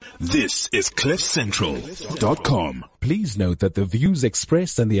This is CliffCentral.com. Please note that the views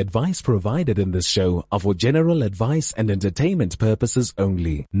expressed and the advice provided in this show are for general advice and entertainment purposes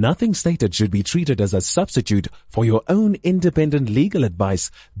only. Nothing stated should be treated as a substitute for your own independent legal advice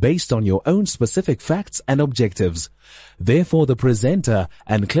based on your own specific facts and objectives. Therefore, the presenter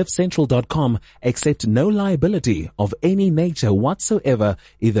and CliffCentral.com accept no liability of any nature whatsoever,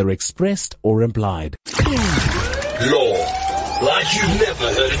 either expressed or implied. Law, like you've never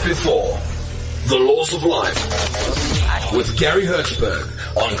heard it before. The Laws of Life with Gary Hertzberg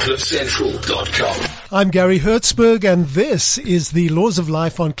on CliffCentral.com. I'm Gary Hertzberg, and this is the Laws of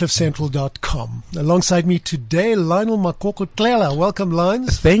Life on CliffCentral.com. Alongside me today, Lionel Makoko-Tlela. Welcome,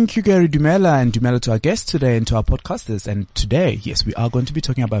 Lines. Thank you, Gary Dumela, and Dumela to our guests today and to our podcasters. And today, yes, we are going to be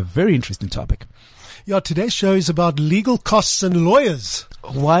talking about a very interesting topic. Yeah, today's show is about legal costs and lawyers.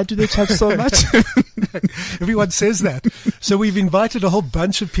 Why do they charge so much? Everyone says that. So we've invited a whole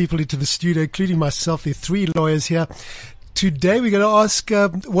bunch of people into the studio, including myself. There are 3 lawyers here. Today we're going to ask,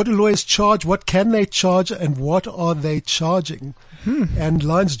 what do lawyers charge? What can they charge? And what are they charging? And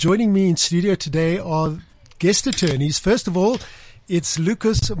Lines, joining me in studio today are guest attorneys. First of all, it's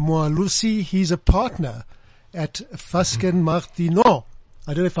Lucas Moalusi. He's a partner at Fasken Martineau.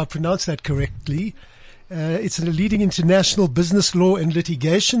 I don't know if I pronounced that correctly. It's a leading international business law and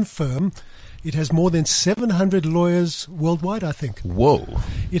litigation firm. It has more than 700 lawyers worldwide, I think. Whoa.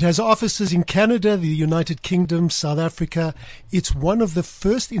 It has offices in Canada, the United Kingdom, South Africa. It's one of the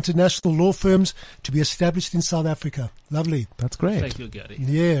first international law firms to be established in South Africa. Lovely. That's great. Thank you, Gary.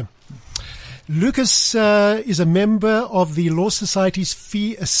 Yeah. Lucas is a member of the Law Society's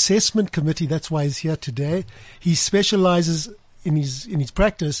Fee Assessment Committee. That's why he's here today. He specializes in his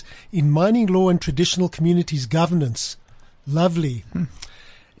practice in mining law and traditional communities governance. Lovely.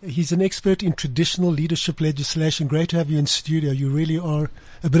 He's an expert in traditional leadership legislation. Great to have you in studio. You really are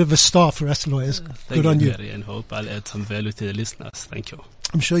a bit of a star for us lawyers. Thank Good on you. Gary, and hope I'll add some value to the listeners. Thank you.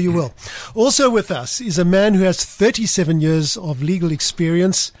 I'm sure you will. Also with us is a man who has 37 years of legal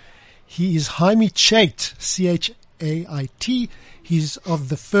experience. He is Jaime Chait, C-H-A-I-T. He's of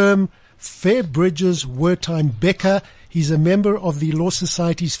the firm Fair Bridges Wertheim Becker. He's a member of the Law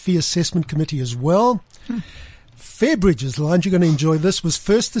Society's Fee Assessment Committee as well. Fair Bridges, Lines, you're going to enjoy this, was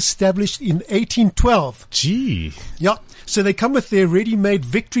first established in 1812. Gee. Yeah. So they come with their ready-made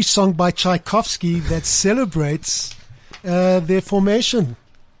victory song by Tchaikovsky that celebrates their formation.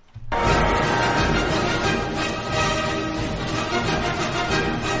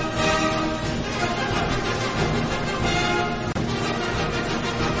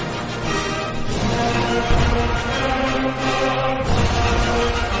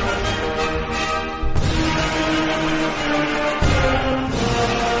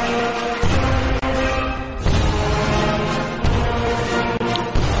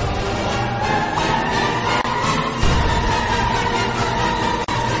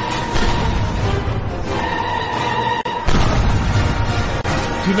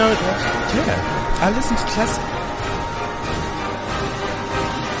 You know it? Yeah. I listen to classic.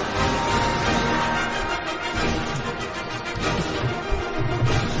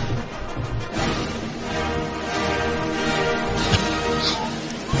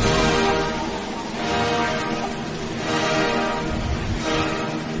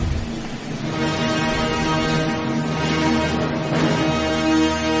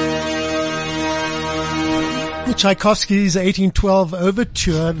 Tchaikovsky's 1812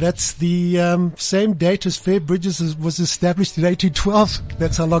 Overture, that's the same date as Fair Bridges was established in 1812.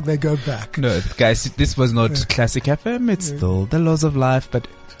 That's how long they go back. No, guys, this was not Classic FM. It's still the Laws of Life, but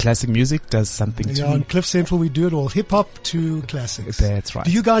classic music does something to on me. Cliff Central we do it all. Hip-hop to classics. That's right.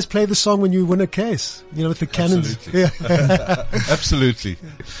 Do you guys play the song when you win a case? You know, with the cannons? Absolutely. Yeah. Absolutely.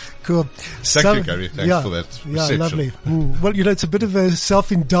 Cool. Thank you, Gary. Thanks for that reception. Yeah, lovely. Well, you know, it's a bit of a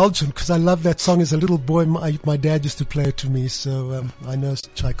self-indulgent because I love that song as a little boy. My dad used to play it to me, so I know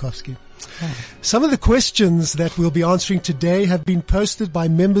Tchaikovsky. Some of the questions that we'll be answering today have been posted by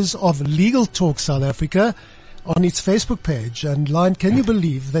members of Legal Talk South Africa on its Facebook page. And Lion, can you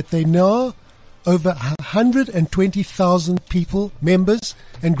believe that they now over 120,000 people, members,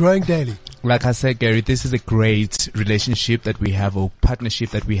 and growing daily? Like I said, Gary, this is a great relationship that we have, or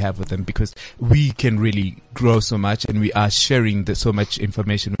partnership that we have with them, because we can really grow so much and we are sharing so much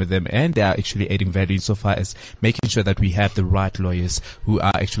information with them, and they are actually adding value insofar as making sure that we have the right lawyers who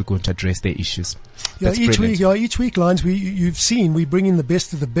are actually going to address their issues. Yeah, each week, Lines, you've seen we bring in the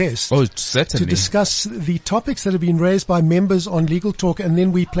best of the best. Oh, certainly. To discuss the topics that have been raised by members on Legal Talk, and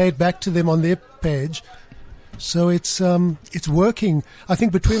then we play it back to them on their page. So it's working. I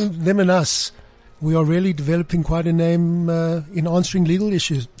think between them and us, We are really developing quite a name in answering legal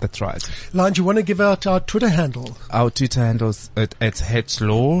issues. That's right. Lance, you want to give out our Twitter handle? Our Twitter handle's at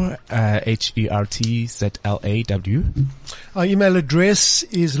Hertzlaw, HERTZLAW. Our email address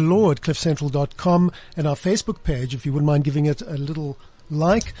is law@cliffcentral.com, and our Facebook page, if you wouldn't mind giving it a little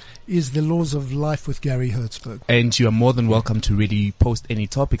like, is The Laws of Life with Gary Hertzberg. And you are more than welcome to really post any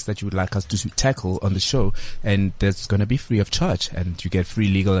topics that you would like us to tackle on the show. And that's going to be free of charge. And you get free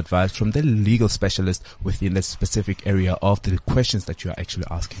legal advice from the legal specialist within the specific area of the questions that you are actually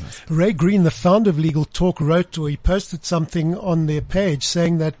asking us. Ray Green, the founder of Legal Talk, wrote, or he posted something on their page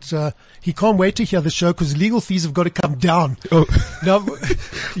saying that he can't wait to hear the show because legal fees have got to come down. Oh. Now,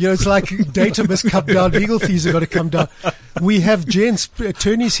 it's like data must come down, legal fees have got to come down. We have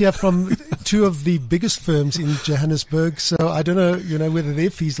attorneys here from two of the biggest firms in Johannesburg, so I don't know, whether their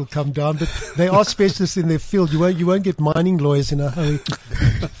fees will come down, but they are specialists in their field. You won't get mining lawyers in a hurry.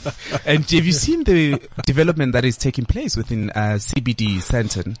 And have you seen the development that is taking place within CBD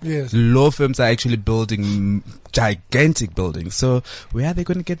Sandton? Yes. Law firms are actually building gigantic buildings. So where are they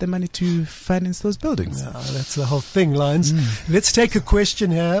going to get the money to finance those buildings? That's the whole thing, Lions. Let's take a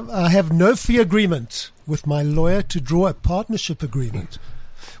question here. I have no fee agreement with my lawyer to draw a partnership agreement,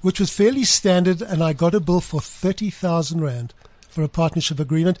 which was fairly standard, and I got a bill for 30,000 Rand for a partnership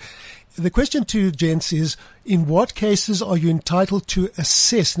agreement. The question to gents is, in what cases are you entitled to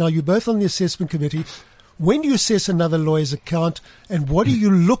assess? Now, you're both on the assessment committee. When do you assess another lawyer's account, and what do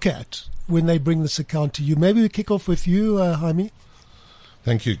you look at when they bring this account to you? Maybe we kick off with you, Jaime.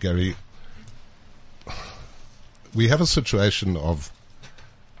 Thank you, Gary. We have a situation of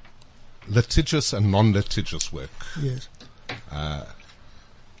litigious and non-litigious work. Yes.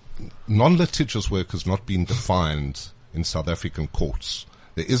 Non-litigious work has not been defined in South African courts.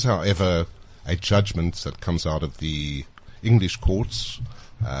 There is, however, a judgment that comes out of the English courts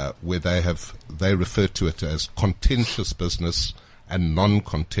where they refer to it as contentious business and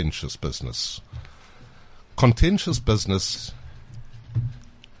non-contentious business. Contentious business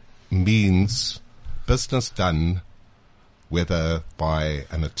means business done whether by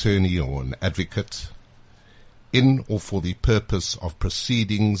an attorney or an advocate, in or for the purpose of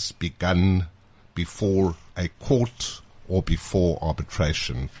proceedings begun before a court or before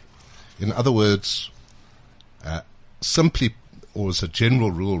arbitration. In other words, simply, or as a general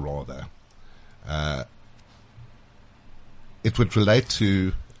rule rather, it would relate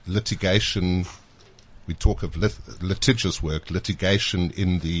to litigation. We talk of litigious work, litigation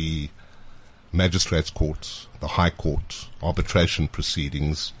in the magistrates' court, the High Court, arbitration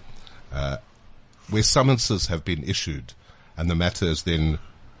proceedings, where summonses have been issued, and the matter is then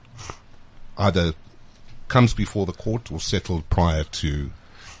either comes before the court or settled prior to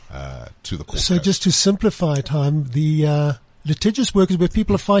the court. So just to simplify it, the litigious work is where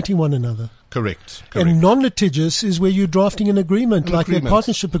people are fighting one another. Correct. And non-litigious is where you're drafting an agreement, like a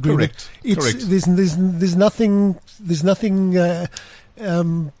partnership agreement. Correct. There's nothing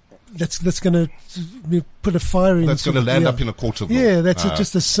that's going to put a fire in. That's going to land up in a court of law. Yeah, that's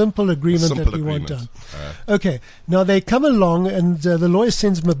just a simple agreement that we want done. Okay. Now they come along and the lawyer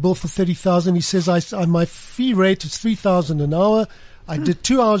sends him a bill for 30,000. He says, my fee rate is 3,000 an hour. I did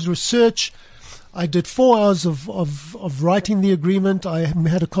 2 hours research. I did 4 hours of writing the agreement. I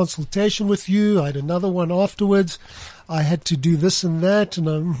had a consultation with you. I had another one afterwards. I had to do this and that,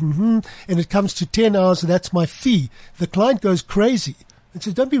 and it comes to 10 hours. That's my fee. The client goes crazy and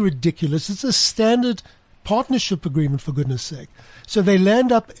says, "Don't be ridiculous. It's a standard partnership agreement, for goodness sake." So they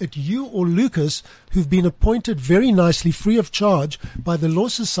land up at you or Lucas, who've been appointed very nicely, free of charge, by the Law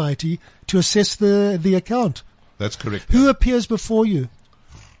Society to assess the account. That's correct. Who appears before you?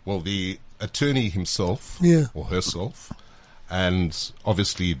 Well, the attorney himself or herself, and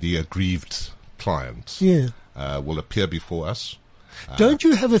obviously the aggrieved client will appear before us. Don't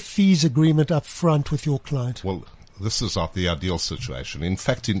you have a fees agreement up front with your client? Well, this is the ideal situation. In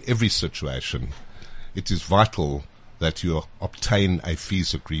fact, in every situation, it is vital that you obtain a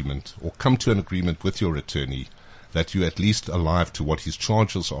fees agreement or come to an agreement with your attorney that you're at least alive to what his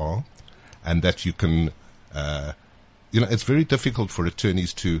charges are, and that you can, it's very difficult for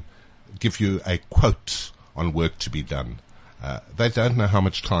attorneys to give you a quote on work to be done. They don't know how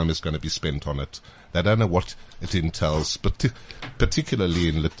much time is going to be spent on it. They don't know what it entails, particularly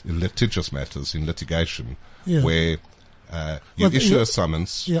in litigious matters, in litigation, where you issue a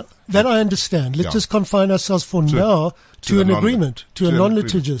summons. Yeah, that I understand. Let's just confine ourselves for now to an agreement, to a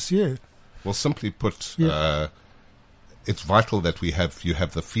non-litigious, Well, simply put, it's vital that you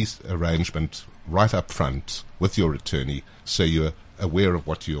have the fee arrangement right up front with your attorney, so you're aware of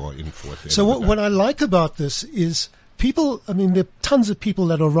what you are in for. So what I like about this is people, I mean, there are tons of people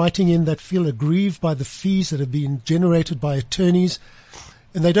that are writing in that feel aggrieved by the fees that have been generated by attorneys,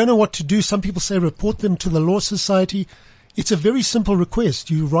 and they don't know what to do. Some people say report them to the Law Society. It's a very simple request.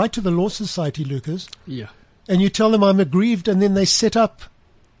 You write to the Law Society, Lucas, Yeah. and you tell them I'm aggrieved, and then they set up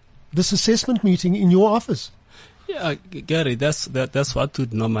this assessment meeting in your office. Yeah, Gary, that's what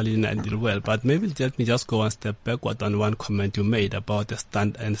would normally not deal well. But maybe let me just go one step backward on one comment you made about the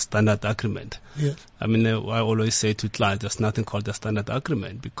standard agreement. Yeah. I mean, I always say to clients, there's nothing called the standard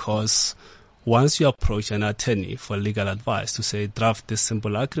agreement, because once you approach an attorney for legal advice to say draft this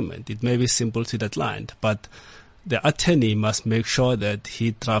simple agreement, it may be simple to the client, but the attorney must make sure that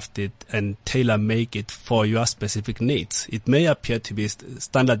he drafted and tailor-make it for your specific needs. It may appear to be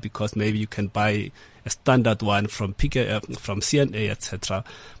standard because maybe you can buy a standard one from from CNA, etc.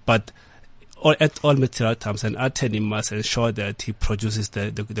 But at all material terms, an attorney must ensure that he produces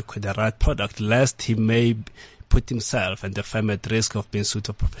the right product, lest he may put himself and the firm at risk of being sued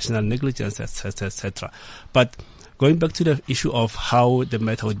for professional negligence, etc., etc. But going back to the issue of how the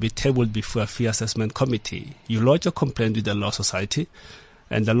matter would be tabled before a fee assessment committee, you lodge a complaint with the Law Society,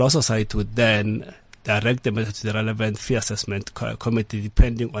 and the Law Society would then direct the matter to the relevant fee assessment committee,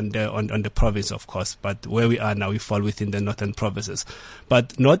 depending on the province, of course. But where we are now, we fall within the northern provinces.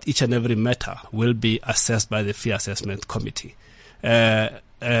 But not each and every matter will be assessed by the fee assessment committee.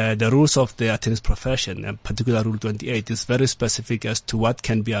 The rules of the attorney's profession, and particular Rule 28, is very specific as to what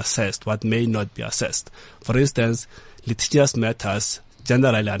can be assessed, what may not be assessed. For instance, litigious matters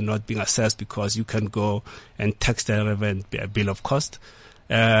generally are not being assessed because you can go and tax the relevant bill of cost.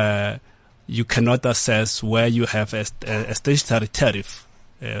 You cannot assess where you have a statutory tariff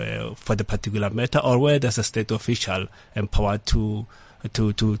for the particular matter, or where there's a state official empowered to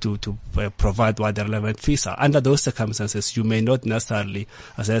provide what the relevant fees are. Under those circumstances, you may not necessarily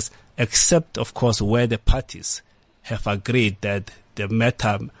assess, except, of course, where the parties have agreed that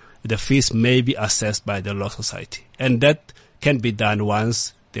the fees may be assessed by the Law Society. And that can be done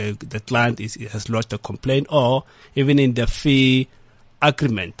once the client has lodged a complaint, or even in the fee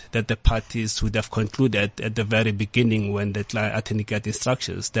agreement that the parties would have concluded at the very beginning when the client attorney get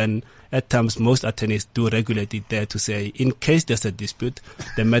instructions. Then at times most attorneys do regulate it there to say, in case there's a dispute,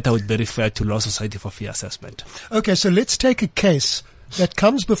 the matter would be referred to Law Society for fee assessment. Okay, so let's take a case that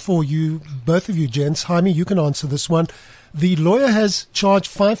comes before you, both of you gents. Jaime, you can answer this one. The lawyer has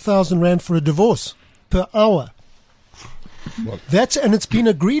charged 5,000 Rand for a divorce per hour. Well, And it's been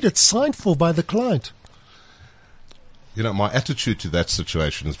agreed, it's signed for by the client. You know, my attitude to that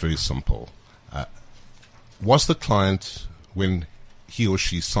situation is very simple. Was the client, when he or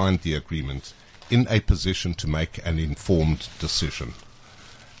she signed the agreement, in a position to make an informed decision?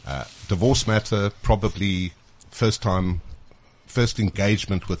 Divorce matter, probably first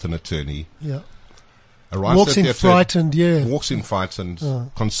engagement with an attorney. Yeah. Walks in frightened,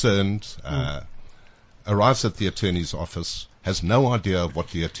 concerned, arrives at the attorney's office, has no idea of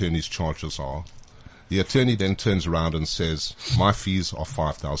what the attorney's charges are. The attorney then turns around and says, my fees are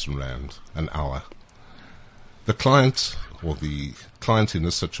 5,000 Rand an hour. The client, or the client in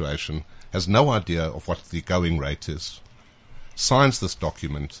this situation, has no idea of what the going rate is, signs this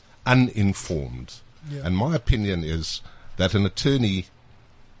document uninformed. Yeah. And my opinion is that an attorney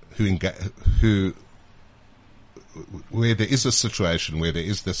where there is a situation where there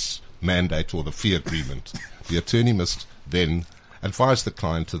is this mandate or the fee agreement, the attorney must then advise the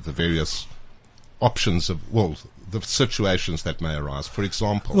client of the various options of, the situations that may arise. For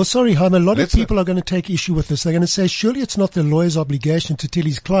example... Well, sorry, Jaime, a lot of people are going to take issue with this. They're going to say, surely it's not the lawyer's obligation to tell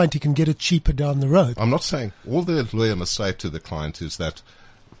his client he can get it cheaper down the road. I'm not saying. All the lawyer must say to the client is that,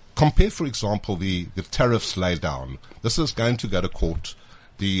 compare, for example, the tariffs laid down. This is going to go to court.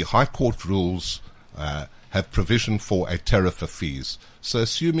 The High Court rules have provision for a tariff of fees. So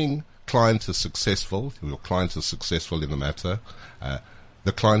assuming client is successful, your client is successful in the matter,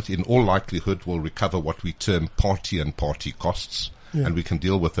 the client in all likelihood will recover what we term party and party costs, and we can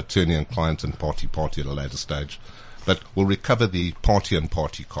deal with attorney and client and party at a later stage, but we'll recover the party and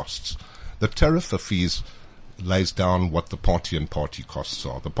party costs. The tariff for fees lays down what the party and party costs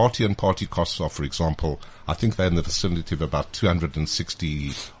are. The party and party costs are, for example, I think they're in the vicinity of about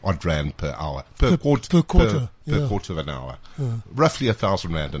 260 odd Rand per hour, per quarter of an hour. Yeah. Roughly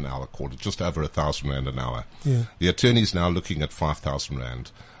 1,000 Rand an hour quarter, just over 1,000 Rand an hour. Yeah. The attorney is now looking at 5,000 Rand.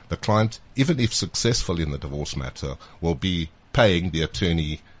 The client, even if successful in the divorce matter, will be paying the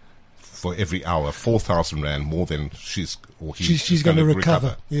attorney for every hour 4,000 Rand more than she's going to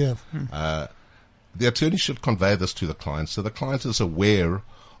recover. Yeah. The attorney should convey this to the client so the client is aware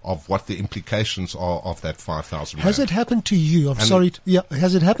of what the implications are of that 5,000 Has rand. it happened to you?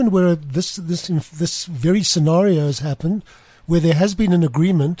 Has it happened where this very scenario has happened, where there has been an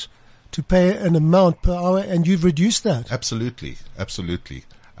agreement to pay an amount per hour and you've reduced that? Absolutely.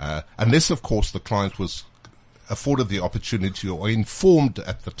 Unless, of course, the client was afforded the opportunity or informed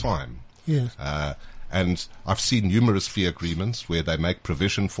at the time. Yes. And I've seen numerous fee agreements where they make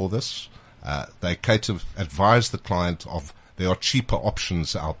provision for this. They advise the client of there are cheaper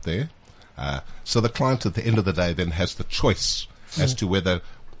options out there. So the client at the end of the day then has the choice as to whether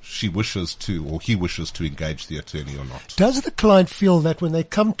she wishes to or he wishes to engage the attorney or not. Does the client feel that when they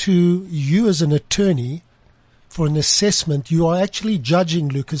come to you as an attorney for an assessment, you are actually judging,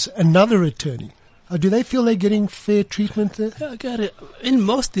 Lucas, another attorney? Do they feel they're getting fair treatment there? Yeah, Gary, in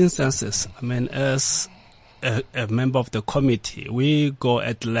most instances, I mean, as a member of the committee, we go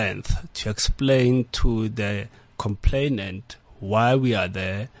at length to explain to the complainant why we are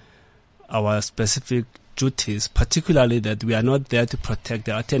there, our specific duties, particularly that we are not there to protect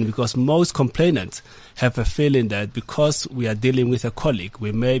the attorney, because most complainants have a feeling that because we are dealing with a colleague,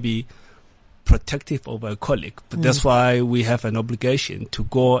 we may be protective over a colleague. But that's why we have an obligation to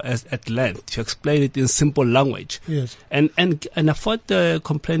go at length to explain it in simple language. Yes. And afford the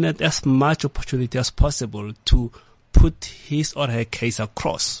complainant as much opportunity as possible to put his or her case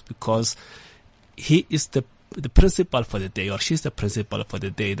across, because he is the principal for the day, or she's the principal for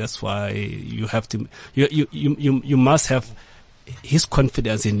the day. That's why you have to, you must have his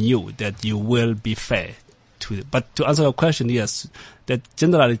confidence in you that you will be fair. But to answer your question, yes, that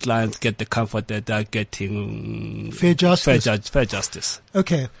generally clients get the comfort that they're getting fair justice. Fair justice.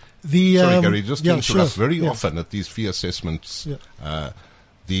 Okay. Sorry, Gary, just to interrupt. Sure. Very often at these fee assessments,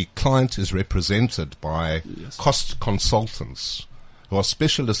 the client is represented by cost consultants who are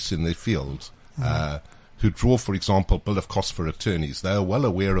specialists in their field, who draw, for example, bill of costs for attorneys. They are well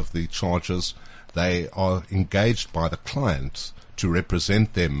aware of the charges. They are engaged by the client to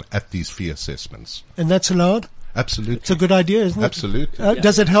represent them at these fee assessments. And that's allowed? Absolutely. It's a good idea, isn't it? Absolutely.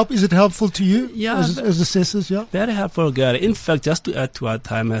 Does it help? Is it helpful to you? Yeah. As assessors, yeah? Very helpful, Gary. In fact, just to add to what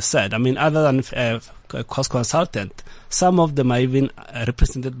Time has said, I mean, other than a cost consultant, some of them are even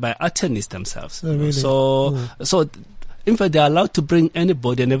represented by attorneys themselves. Oh, really? So, in fact, they are allowed to bring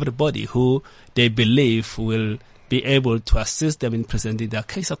anybody and everybody who they believe will be able to assist them in presenting their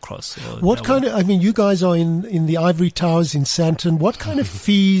case across. So what kind of, I mean, you guys are in the Ivory Towers in Sandton. What kind of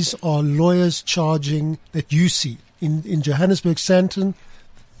fees are lawyers charging that you see in Johannesburg, Sandton?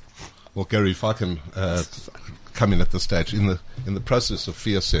 Well, Gary, if I can come in at this stage, in the process of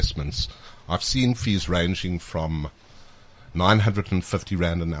fee assessments, I've seen fees ranging from 950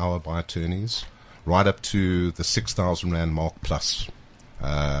 Rand an hour by attorneys, right up to the 6,000 Rand mark plus.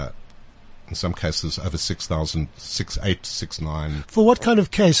 In some cases, over 6,000, 6,800, 6,900. For what kind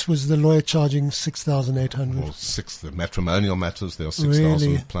of case was the lawyer charging 6,800? Well, the matrimonial matters, there are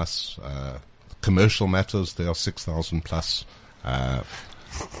 6,000 Really? plus. Commercial matters, there are 6,000 plus.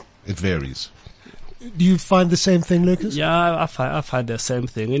 It varies. Do you find the same thing, Lucas? Yeah, I find the same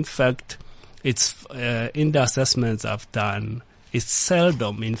thing. In fact, it's in the assessments I've done, it's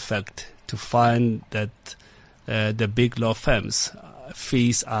seldom, in fact, to find that the big law firms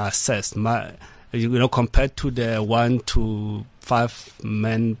fees are assessed. Compared to the 1 to 5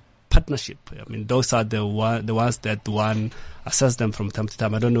 man partnership. I mean, those are the ones that one assess them from time to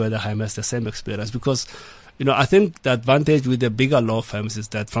time. I don't know whether Jaime has the same experience, because, I think the advantage with the bigger law firms is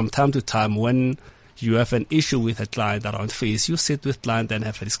that from time to time, when you have an issue with a client around fees, you sit with client and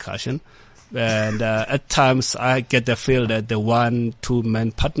have a discussion. And at times, I get the feel that the 1-2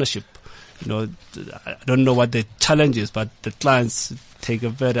 man partnership, I don't know what the challenge is, but the clients take a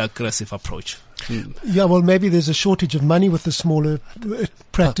very aggressive approach. Yeah, well, maybe there's a shortage of money with the smaller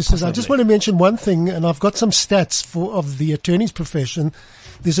practices. Possibly. I just want to mention one thing, and I've got some stats of the attorney's profession.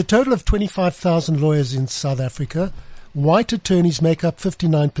 There's a total of 25,000 lawyers in South Africa. White attorneys make up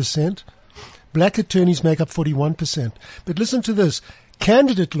 59%. Black attorneys make up 41%. But listen to this.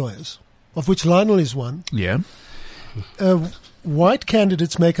 Candidate lawyers, of which Lionel is one, Yeah. white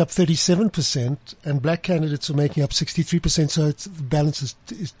candidates make up 37% and black candidates are making up 63%. So the balance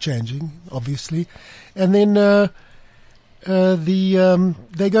is changing, obviously. And then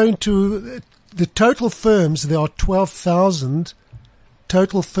they go into the total firms. There are 12,000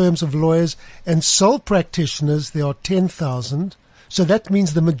 total firms of lawyers, and sole practitioners there are 10,000. So that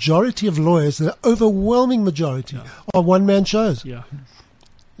means the majority of lawyers, the overwhelming majority, are one-man shows. Yeah.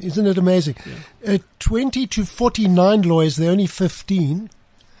 Isn't it amazing? Yeah. 20 to 49 lawyers, there are only 15.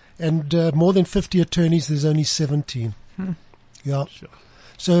 And more than 50 attorneys, there's only 17. Yeah. Sure.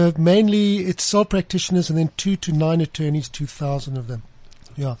 So mainly it's sole practitioners, and then 2 to 9 attorneys, 2,000 of them.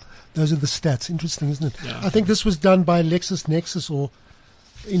 Yeah, those are the stats. Interesting, isn't it? Yeah. I think this was done by LexisNexis or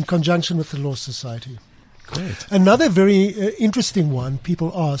in conjunction with the Law Society. Great. Another very interesting one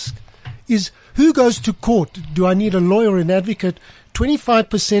people ask is, who goes to court? Do I need a lawyer or an advocate?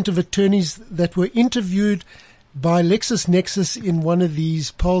 25% of attorneys that were interviewed by LexisNexis in one of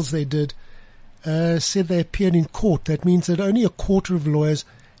these polls they did said they appeared in court. That means that only a quarter of lawyers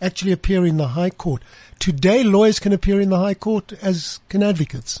actually appear in the High Court. Today, lawyers can appear in the High Court, as can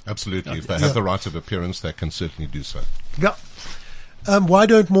advocates. Absolutely. If they have the right of appearance, they can certainly do so. Yeah. Why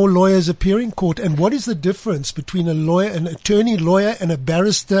don't more lawyers appear in court? And what is the difference between a lawyer, an attorney lawyer, and a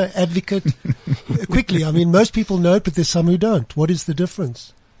barrister advocate? Quickly, I mean, most people know it, but there's some who don't. What is the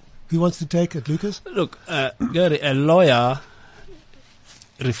difference? Who wants to take it, Lucas? Look, Gary, a lawyer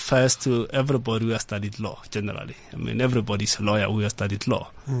refers to everybody who has studied law, generally. I mean, everybody's a lawyer who has studied law.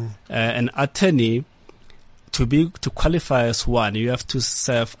 An attorney, to qualify as one, you have to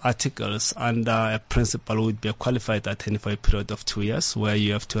serve articles under a principal who would be a qualified attorney for a period of 2 years, where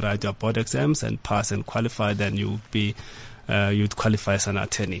you have to write your board exams and pass and qualify, then you'd qualify as an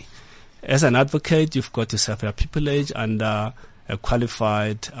attorney. As an advocate, you've got to serve your pupillage under a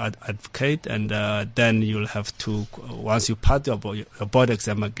qualified advocate, and then you'll have to, once you pass your board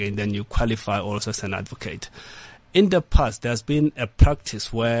exam again, then you qualify also as an advocate. In the past, there's been a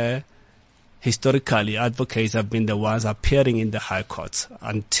practice where historically advocates have been the ones appearing in the high courts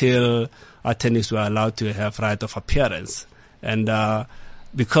until attorneys were allowed to have right of appearance. And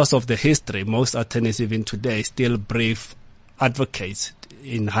because of the history, most attorneys even today still brief advocates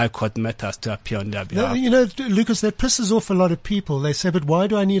in high court matters to appear on their behalf. You know, Lucas, that pisses off a lot of people. They say, but why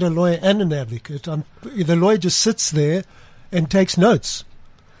do I need a lawyer and an advocate? The lawyer just sits there and takes notes.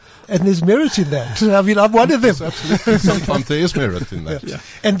 And there's merit in that. I mean, I'm one of them. Absolutely. Sometimes there is merit in that. Yeah.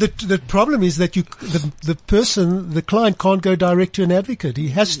 And the problem is that the client can't go direct to an advocate. He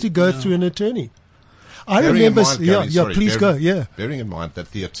has to go through an attorney. Bearing in mind, Gary, please go. Yeah. Bearing in mind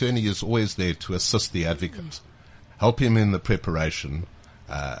that the attorney is always there to assist the advocate, help him in the preparation,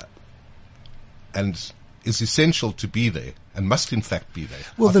 and is essential to be there and must in fact be there.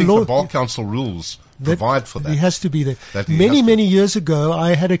 Well, I think the Bar Council rules provide for that. He has to be there. Many years ago,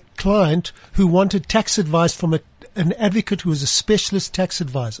 I had a client who wanted tax advice from an advocate who was a specialist tax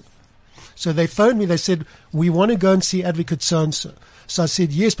advisor. So they phoned me. They said, we want to go and see advocate so-and-so. So I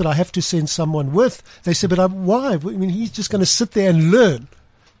said, yes, but I have to send someone with. They said, but why? I mean, he's just going to sit there and learn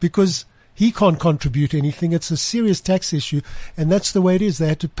because he can't contribute anything. It's a serious tax issue. And that's the way it is. They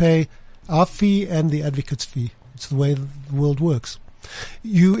had to pay our fee and the advocate's fee. It's the way the world works.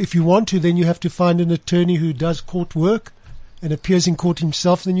 If you want to, then you have to find an attorney who does court work and appears in court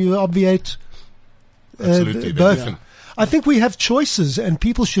himself. Then you obviate both. I think we have choices, and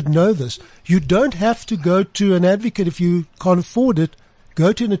people should know this. You don't have to go to an advocate if you can't afford it.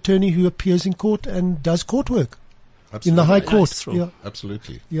 Go to an attorney who appears in court and does court work in the High Court. That's true. Yeah.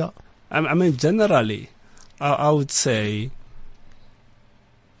 Absolutely. Yeah. I mean, generally, I would say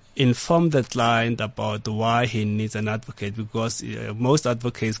inform the client about why he needs an advocate, because most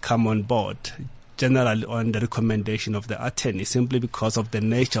advocates come on board generally on the recommendation of the attorney simply because of the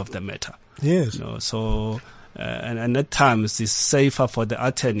nature of the matter. Yes. You know, so and at times it's safer for the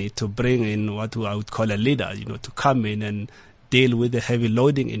attorney to bring in what I would call a leader, to come in and deal with the heavy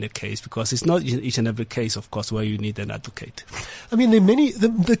loading in the case, because it's not each and every case, of course, where you need an advocate. I mean, there are many,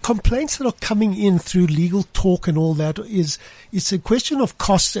 the complaints that are coming in through legal talk and all that it's a question of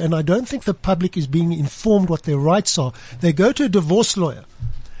cost, and I don't think the public is being informed what their rights are. They go to a divorce lawyer,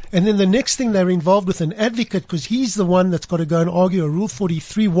 and then the next thing they're involved with an advocate because he's the one that's got to go and argue a Rule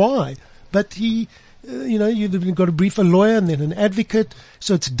 43. Why? But you've got to brief a lawyer and then an advocate,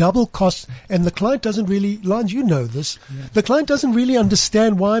 so it's double cost. And the client doesn't really, Lance, you know this, the client doesn't really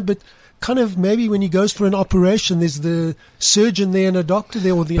understand why, but kind of maybe when he goes for an operation, there's the surgeon there and a doctor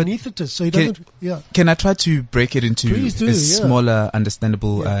there or the anaesthetist, so he doesn't, Can I try to break it into a smaller,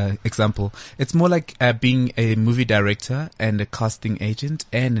 understandable example? It's more like being a movie director and a casting agent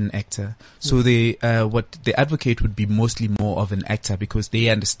and an actor. So what the advocate would be mostly more of an actor because they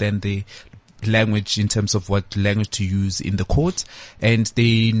understand the language in terms of what language to use in the court, and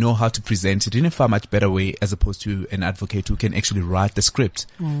they know how to present it in a far much better way as opposed to an advocate who can actually write the script.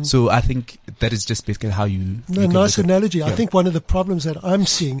 So I think that is just basically how you nice analogy. I think one of the problems that I'm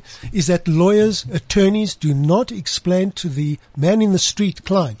seeing is that lawyers, attorneys do not explain to the man in the street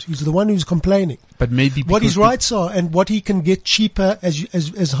client, who's the one who's complaining, but maybe what his rights are and what he can get cheaper,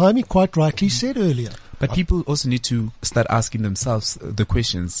 as Jaime quite rightly said earlier. But people also need to start asking themselves the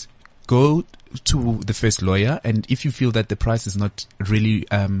questions. Go to the first lawyer, and if you feel that the price is not really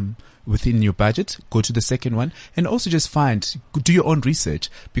within your budget, go to the second one, and also just do your own research,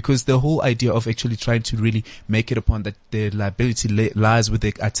 because the whole idea of actually trying to really make it upon that the liability lies with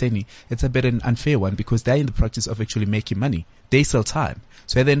the attorney, it's a bit an unfair one, because they're in the practice of actually making money. They sell time.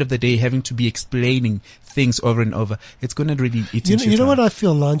 So at the end of the day, having to be explaining things over and over, it's going to really eat into You know time. what I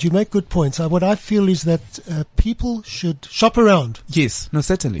feel, Lange? You make good points. What I feel is that people should shop around. Yes, no,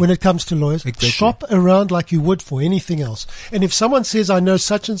 certainly. When it comes to lawyers, Exactly. shop around like you would for anything else. And if someone says, I know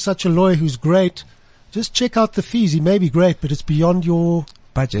such and such a lawyer who's great, just check out the fees. He may be great, but it's beyond your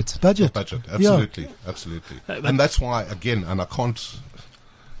budget. Budget, absolutely, absolutely. And that's why, again, and I can't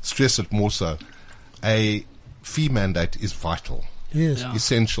stress it more so, a fee mandate is vital. Yes. Yeah.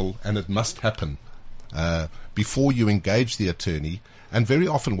 Essential, and it must happen before you engage the attorney. And very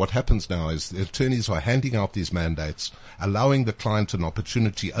often what happens now is the attorneys are handing out these mandates, allowing the client an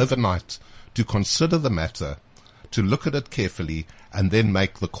opportunity overnight to consider the matter, to look at it carefully, and then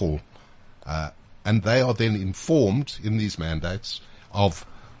make the call. And they are then informed in these mandates of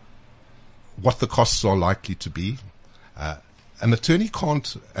what the costs are likely to be. An attorney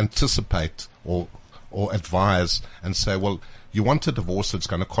can't anticipate or advise and say, well, you want a divorce, it's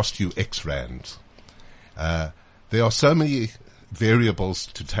going to cost you X rand. There are so many variables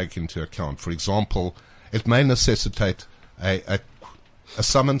to take into account. For example, it may necessitate a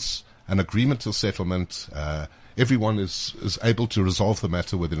summons, an agreement of settlement. Everyone is able to resolve the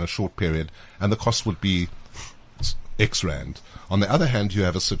matter within a short period, and the cost would be X rand. On the other hand, you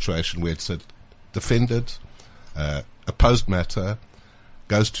have a situation where it's a defended, opposed matter,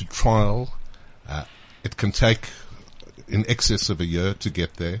 goes to trial. It can take in excess of a year to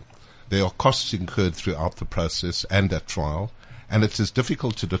get there. There are costs incurred throughout the process and at trial, and it is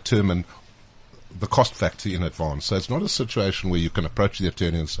difficult to determine the cost factor in advance. So it's not a situation where you can approach the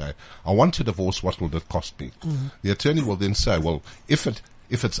attorney and say, I want a divorce, what will it cost me? Mm-hmm. The attorney will then say, well, if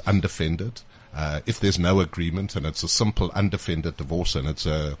it's undefended, if there's no agreement and it's a simple undefended divorce and it's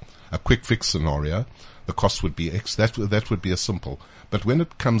a quick fix scenario, the cost would be X. That would be a simple. But when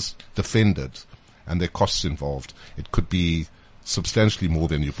it comes defended and there are costs involved, it could be substantially more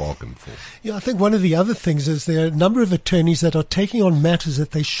than you bargained for. Yeah, I think one of the other things is there are a number of attorneys that are taking on matters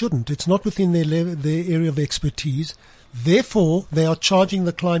that they shouldn't. It's not within their area of expertise. Therefore, they are charging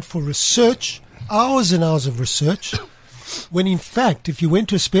the client for research, hours and hours of research, when in fact, if you went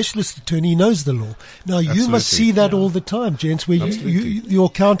to a specialist attorney, he knows the law. Now, you must see that all the time, gents, where your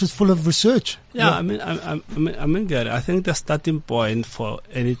account is full of research. Yeah, I mean, Gary, I think the starting point for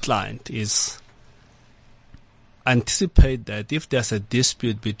any client is anticipate that if there's a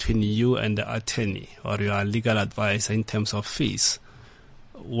dispute between you and the attorney or your legal advisor in terms of fees,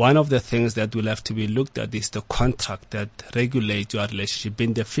 one of the things that will have to be looked at is the contract that regulates your relationship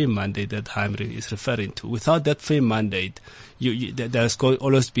in the fee mandate that Haim is referring to. Without that fee mandate, there's going to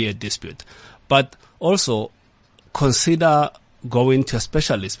always be a dispute. But also consider going to a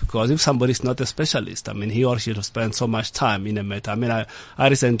specialist, because if somebody is not a specialist, I mean, he or she will spend so much time in a matter. I mean, I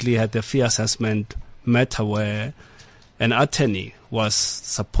recently had a fee assessment matter where an attorney was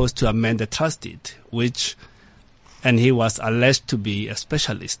supposed to amend a trust deed, and he was alleged to be a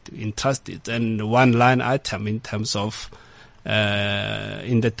specialist in trust deeds, and one line item in terms of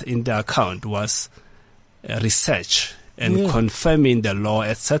in the account was research and confirming the law,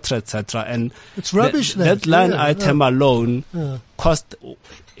 etc., etc. And it's rubbish. That line item alone was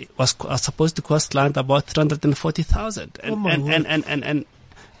supposed to cost client about 340,000, and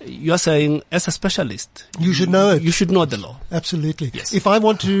you're saying, as a specialist, you should know it. You should know the law. Absolutely. Yes. If I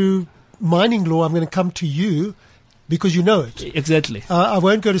want to mining law, I'm going to come to you because you know it. Exactly. I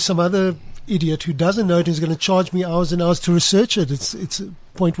won't go to some other idiot who doesn't know it and is going to charge me hours and hours to research it. It's a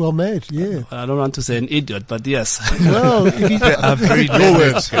point well made. Yeah. I don't want to say an idiot, but yes. Well, if he's very your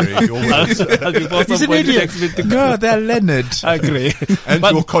words, Gary. Your words. He's an idiot. No, they're Leonard. I agree. And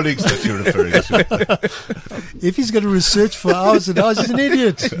your colleagues that you're referring to. If he's going to research for hours and hours, he's an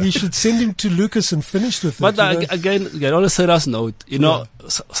idiot. You should send him to Lucas and finish with it. But again, on a serious note,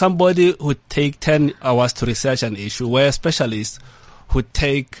 somebody who take 10 hours to research an issue, where a specialist would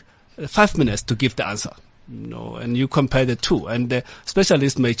take 5 minutes to give the answer. And you compare the two, and the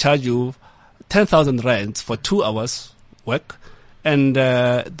specialist may charge you 10,000 rands for 2 hours work, and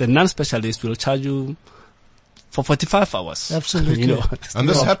the non-specialist will charge you for 45 hours. Absolutely. And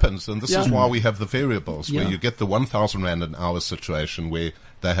this happens, and this is why we have the variables, where you get the 1,000 rand an hour situation where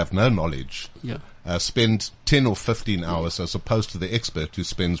they have no knowledge. Spend 10 or 15 hours as opposed to the expert who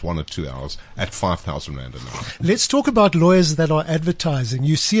spends 1 or 2 hours at 5,000 rand an hour. Let's talk about lawyers that are advertising.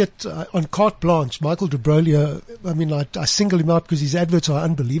 You see it on Carte Blanche. Michael de Broglie, I single him out because his adverts are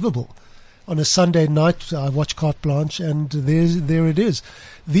unbelievable. on a Sunday night, I watch Carte Blanche, and there it is.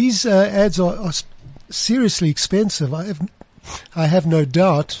 These ads are seriously expensive. I have no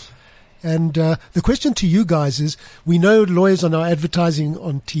doubt. And the question to you guys is: we know lawyers are now advertising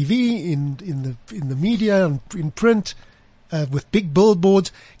on TV, in the media, and in print, with big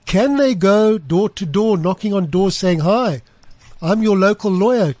billboards. Can they go door to door, knocking on doors, saying, "Hi, I'm your local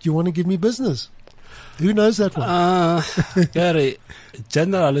lawyer. Do you want to give me business?" Who knows that one? Gary,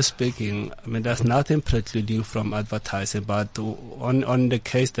 generally speaking, I mean, there's nothing precluding from advertising, but on the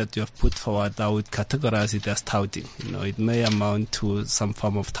case that you have put forward, I would categorize it as touting. It may amount to some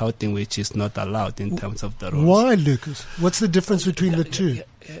form of touting, which is not allowed in terms of the rules. Why, Lucas? What's the difference between the two?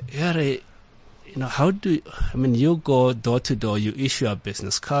 Gary, you go door to door, you issue a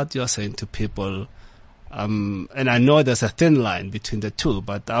business card, you're saying to people, and I know there's a thin line between the two,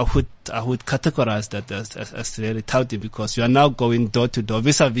 but I would categorize that as really touting, because you are now going door to door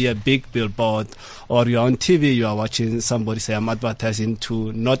vis-a-vis a big billboard, or you're on TV, you are watching somebody say, I'm advertising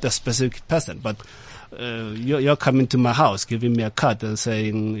to not a specific person, but you're coming to my house, giving me a card and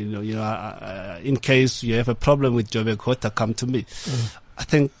saying, in case you have a problem with Joburg Water, come to me. I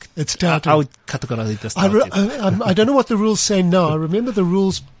think it's touting. I would categorize it as touting. I don't know what the rules say now. I remember the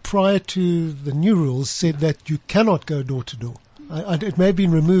rules prior to the new rules said that you cannot go door to door. It may have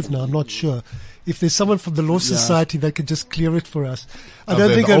been removed now. I'm not sure. If there's someone from the Law Society that could just clear it for us. I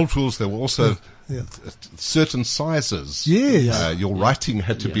don't think the old rules, there were also Yeah. certain sizes. Yes. Your writing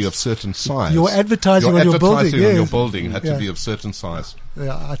had to be of certain size. Your advertising on your building, on your yes. building had to be of certain size.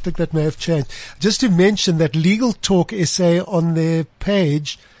 Yeah, I think that may have changed. Just to mention that Legal Talk SA on their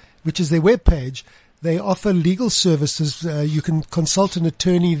page, which is their web page, they offer legal services. You can consult an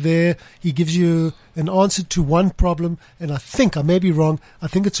attorney there. He gives you an answer to one problem, and I may be wrong, I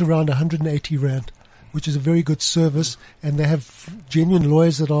think it's around 180 Rand, which is a very good service, and they have genuine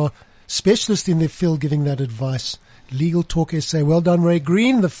lawyers that are specialists in their field giving that advice. Legal Talk SA. Well done, Ray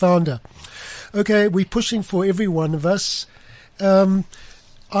Green, the founder. Okay, we're pushing for every one of us.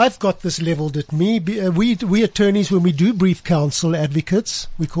 I've got this leveled at me. We attorneys, when we do brief counsel advocates,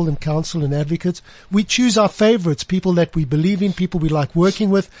 we call them counsel and advocates, we choose our favorites, people that we believe in, people we like working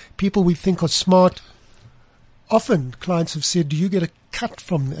with, people we think are smart. Often clients have said, do you get a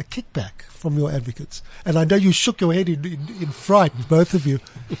kickback from your advocates? And I know you shook your head in fright, both of you.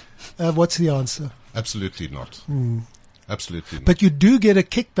 What's the answer? Absolutely not. Absolutely not. But you do get a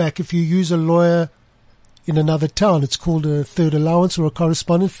kickback if you use a lawyer in another town. It's called a third allowance or a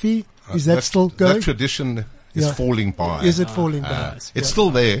correspondent fee. Is that still going? That tradition is falling by. Is it falling by? It's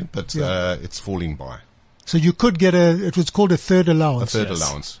still there, but it's falling by. So you could get it was called a third allowance. A third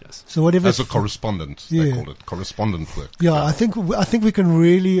allowance. Yes. So whatever. As a correspondent, they call it correspondent work. Yeah, I think we can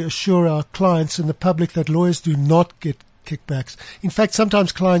really assure our clients and the public that lawyers do not get kickbacks. In fact,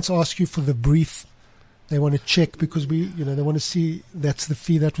 sometimes clients ask you for the brief. They want to check because they want to see that's the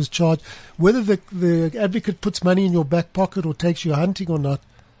fee that was charged. Whether the advocate puts money in your back pocket or takes you hunting or not,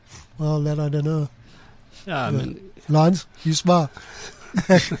 well, that I don't know. Yeah, I mean, Lines, you smile.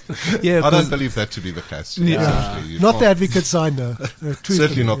 Yeah, I don't believe that to be the case. Not the advocates I know.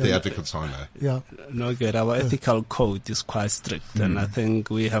 Certainly not the advocates I know. Yeah. no good. Our ethical code is quite strict, and I think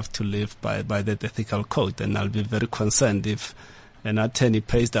we have to live by that ethical code. And I'll be very concerned if an attorney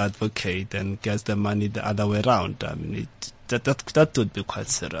pays the advocate and gets the money the other way around. I mean, that would be quite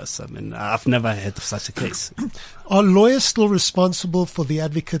serious. I mean, I've never heard of such a case. Are lawyers still responsible for the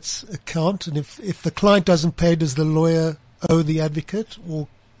advocate's account? And if the client doesn't pay, does the lawyer owe the advocate, or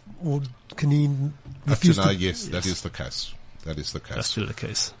can he refuse to? Yes, that is the case. That is the case. That's still the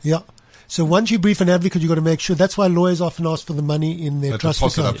case. Yeah. So once you brief an advocate, you've got to make sure. That's why lawyers often ask for the money in their trust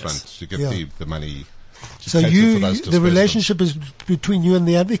deposit account. up front to get the money. So the relationship is between you and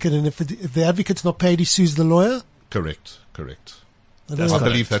the advocate, and if the advocate's not paid, he sues the lawyer? Correct. I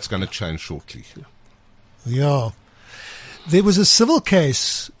believe that's going to change shortly. Yeah. There was a civil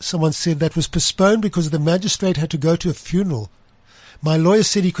case, someone said, that was postponed because the magistrate had to go to a funeral. My lawyer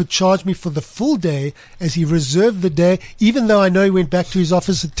said he could charge me for the full day as he reserved the day, even though I know he went back to his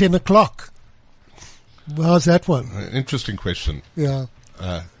office at 10 o'clock. Well, how's that one? Interesting question. Yeah.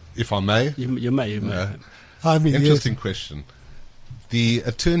 If I may. You may. I mean, Interesting question. The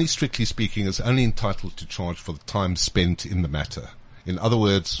attorney, strictly speaking, is only entitled to charge for the time spent in the matter. In other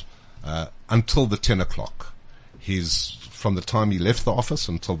words, until the 10 o'clock. From the time he left the office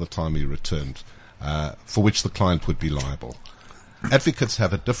until the time he returned, for which the client would be liable. Advocates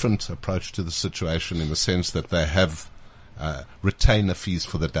have a different approach to the situation in the sense that they have retainer fees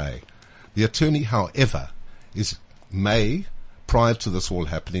for the day. The attorney, however, may, prior to this all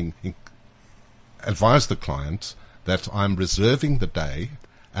happening, advise the client that I'm reserving the day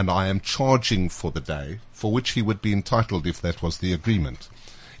and I am charging for the day, for which he would be entitled if that was the agreement.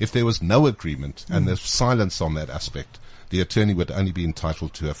 If there was no agreement and there's silence on that aspect, the attorney would only be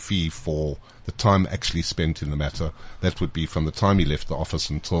entitled to a fee for the time actually spent in the matter. That would be from the time he left the office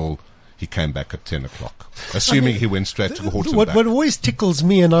until he came back at 10 o'clock, assuming he went straight to court and back. What always tickles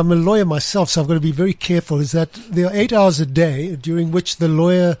me, and I'm a lawyer myself, so I've got to be very careful, is that there are 8 hours a day during which the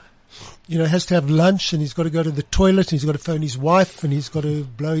lawyer, has to have lunch, and he's got to go to the toilet, and he's got to phone his wife, and he's got to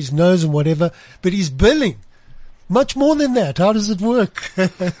blow his nose and whatever, but he's billing much more than that. How does it work?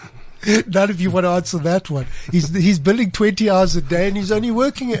 None of you want to answer that one. He's billing 20 hours a day and he's only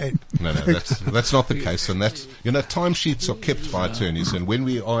working 8. No, that's not the case. And that's, timesheets are kept by attorneys. And when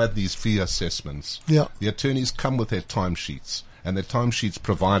we are at these fee assessments, the attorneys come with their timesheets, and their timesheets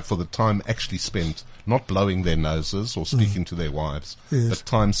provide for the time actually spent, not blowing their noses or speaking to their wives, but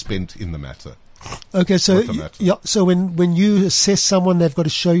time spent in the matter. Okay, so so when you assess someone, they've got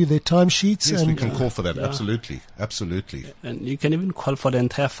to show you their timesheets. Yes, we can call for that. Absolutely. And you can even call for the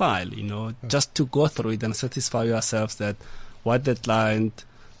entire file, just to go through it and satisfy yourselves that what the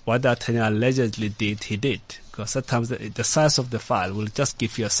attorney allegedly did, he did. Because sometimes the size of the file will just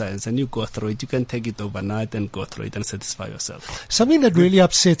give you a sense, and you go through it. You can take it overnight and go through it and satisfy yourself. Something that really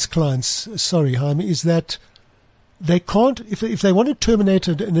upsets clients, sorry, Jaime, is that they can't, if they want to terminate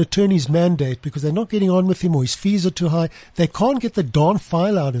an attorney's mandate because they're not getting on with him or his fees are too high, they can't get the darn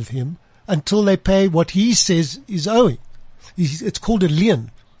file out of him until they pay what he says is owing. It's called a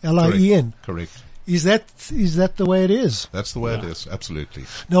lien, L-I-E-N. Correct. Is that the way it is? That's the way it is, absolutely.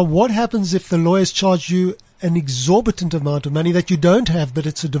 Now, what happens if the lawyers charge you an exorbitant amount of money that you don't have, but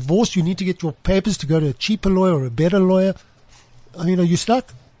it's a divorce, you need to get your papers to go to a cheaper lawyer or a better lawyer? Are you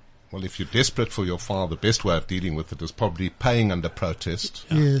stuck? Well, if you're desperate for your file, the best way of dealing with it is probably paying under protest.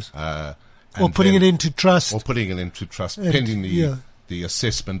 Yes. Or putting it into trust. Pending the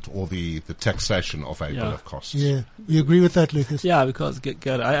assessment or the taxation of a bill of costs. Yeah. You agree with that, Lucas? Yeah, because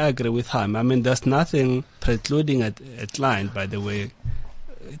I agree with him. I mean, there's nothing precluding a client, by the way,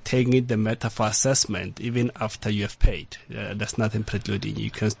 taking it the matter for assessment even after you have paid. There's nothing precluding.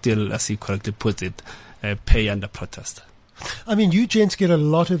 You can still, as he correctly put it, pay under protest. I mean, you gents get a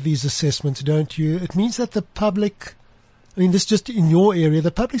lot of these assessments, don't you? It means that the public, this just in your area,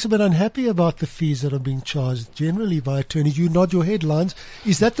 the public's a bit unhappy about the fees that are being charged generally by attorneys. You nod your head, Lines.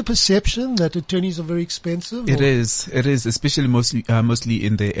 Is that the perception that attorneys are very expensive? It is, especially mostly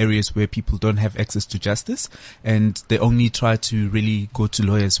in the areas where people don't have access to justice, and they only try to really go to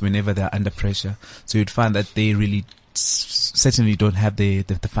lawyers whenever they're under pressure. So you'd find that they really certainly don't have the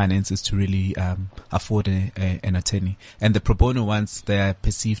finances to really afford an attorney, and the pro bono ones, they are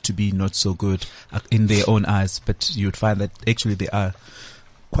perceived to be not so good in their own eyes, but you would find that actually they are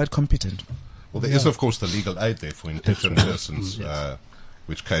quite competent. Well, there is of course the legal aid there for indifferent persons,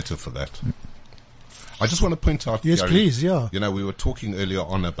 which cater for that. I just want to point out, yes, Gary, please, we were talking earlier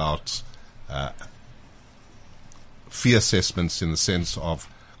on about fee assessments in the sense of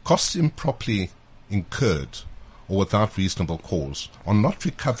costs improperly incurred or without reasonable cause are not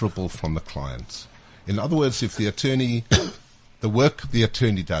recoverable from the client. In other words, if the attorney, the work the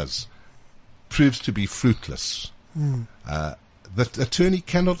attorney does proves to be fruitless, the attorney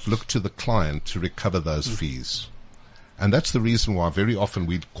cannot look to the client to recover those fees. And that's the reason why very often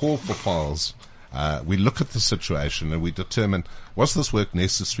we call for files, we look at the situation and we determine, was this work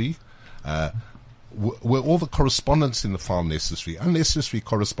necessary? Were all the correspondence in the file necessary? Unnecessary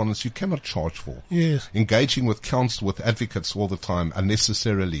correspondence you cannot charge for. Yes. Engaging with counsel, with advocates all the time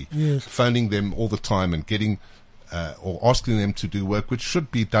unnecessarily. Yes. Phoning them all the time and getting or asking them to do work which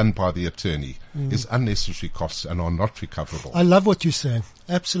should be done by the attorney is unnecessary costs and are not recoverable. I love what you're saying.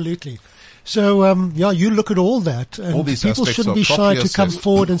 Absolutely. So, you look at all that, and all these people shouldn't be shy to come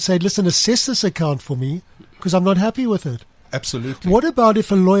forward and say, listen, assess this account for me because I'm not happy with it. Absolutely. What about if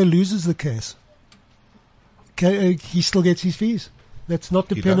a lawyer loses the case? He still gets his fees. That's not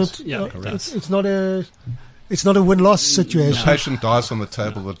dependent. Yeah, it's not a win-loss situation. The patient dies on the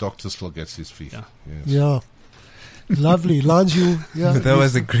table, the doctor still gets his fee. Yeah. Yes. Yeah. Lovely. Lines, that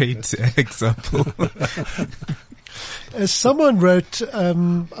was a great example. As someone wrote,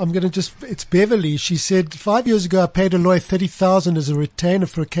 it's Beverly. She said, 5 years ago, I paid a lawyer 30,000 as a retainer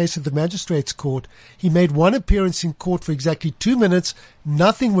for a case at the magistrate's court. He made one appearance in court for exactly 2 minutes.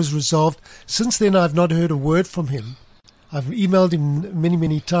 Nothing was resolved. Since then, I've not heard a word from him. I've emailed him many,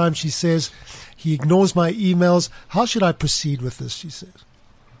 many times. She says, he ignores my emails. How should I proceed with this? She says.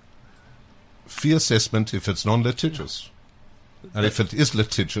 Fee assessment if it's non-litigious. And if it is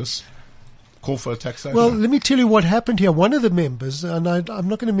litigious, call for a taxation. Well, let me tell you what happened here. One of the members, and I'm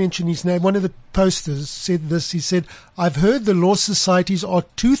not going to mention his name, one of the posters said this. He said, I've heard the law societies are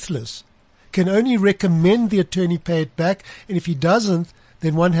toothless, can only recommend the attorney pay it back, and if he doesn't,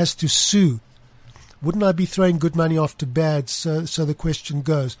 then one has to sue. Wouldn't I be throwing good money after bad? So the question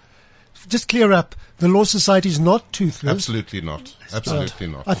goes. Just clear up, the law society is not toothless. Absolutely not. Absolutely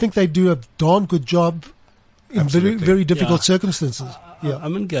not. I think they do a darn good job in very, Absolutely. very difficult circumstances. I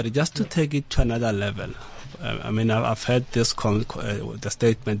mean, Gary, just to take it to another level, I mean, I've heard this the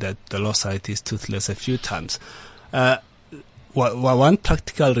statement that the law society is toothless a few times. One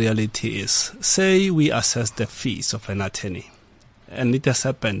practical reality is, say we assess the fees of an attorney, and it has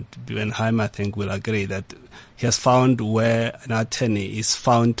happened, and Haim, I think, will agree that he has found where an attorney is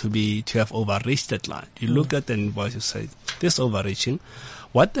found to have overreached that line. You look at the invoice, you say, this overreaching.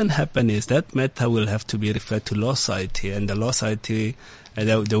 What then happens is that matter will have to be referred to law society, and the law society,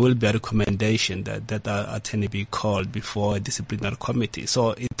 there will be a recommendation that attorney be called before a disciplinary committee.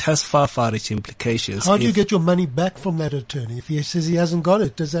 So it has far-reaching implications. How do you get your money back from that attorney if he says he hasn't got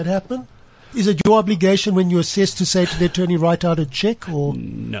it? Does that happen? Is it your obligation when you assess to say to the attorney, write out a check? Or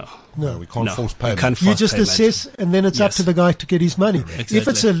No. No, we can't force payment. You can't you force just payment. assess, and then it's up Yes. to the guy to get his money. Exactly. If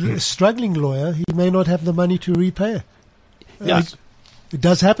it's a struggling lawyer, he may not have the money to repay. Yeah. It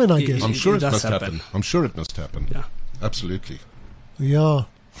does happen, I guess. I'm sure it does must happen. happen. I'm sure it must happen. Yeah. Absolutely. Yeah.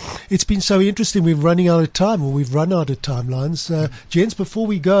 It's been so interesting. We're running out of time, or we've run out of timelines. Gents, before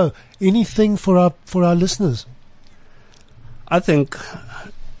we go, anything for our listeners? I think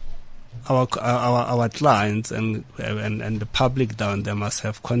our clients and the public down there must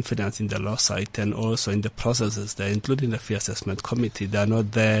have confidence in the law site and also in the processes there, including the fee assessment committee. They are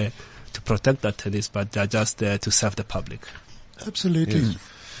not there to protect attorneys, but they are just there to serve the public. Absolutely. Yes.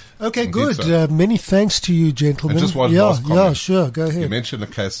 Okay, Indeed good. so. Many thanks to you, gentlemen. And just one yeah, last comment. Yeah, sure. Go You ahead. mentioned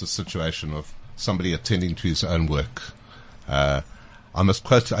a situation of somebody attending to his own work. I must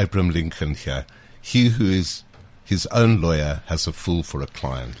quote Abraham Lincoln here. He who is his own lawyer has a fool for a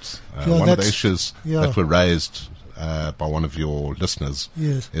client. Yeah, one of the that's- issues yeah. that were raised by one of your listeners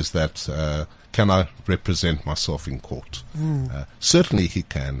Yes. is that can I represent myself in court? Certainly he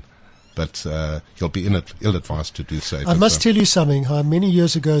can, but he'll be ill-advised to do so. I must tell you something. Many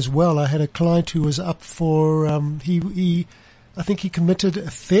years ago as well, I had a client who was up for, I think he committed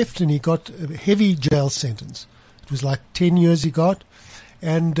a theft and he got a heavy jail sentence. It was like 10 years he got.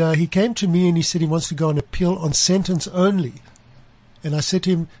 And he came to me and he said he wants to go on appeal on sentence only. And I said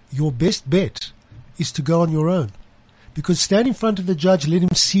to him, your best bet is to go on your own. Because stand in front of the judge, let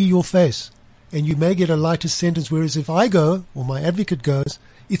him see your face. And you may get a lighter sentence. Whereas if I go, or my advocate goes,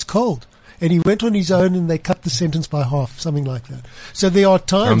 it's cold. And he went on his own and they cut the sentence by half, something like that. So there are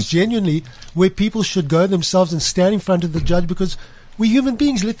times, genuinely, where people should go themselves and stand in front of the judge because we're human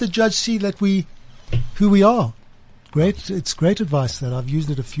beings. Let the judge see that who we are. Great. It's great advice that I've used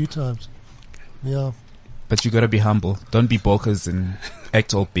it a few times. Yeah. But you gotta be humble. Don't be bonkers and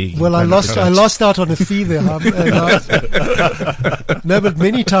act all big. Well, I in front of the judge. lost out on a fee there. No, but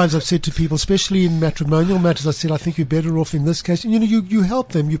many times I've said to people, especially in matrimonial matters, I said, I think you're better off in this case. You help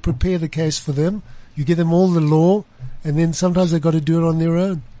them. You prepare the case for them. You give them all the law, and then sometimes they've got to do it on their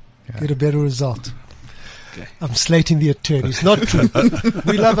own. Get a better result. Okay. I'm slating the attorneys. Not true.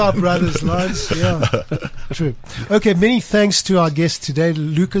 We love our brothers, Lance. Yeah, true. Okay, many thanks to our guest today,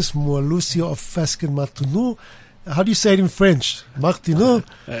 Lucas Moalusi of Fasken Martineau. How do you say it in French? Martineau?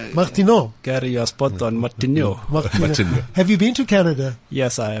 Martineau. Gary, you are spot on. Martineau. Martineau. Have you been to Canada?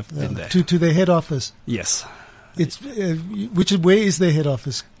 Yes, I have been there. To their head office? Yes. It's where is their head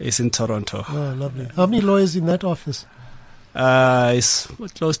office? It's in Toronto. Oh, lovely. How many lawyers in that office? It's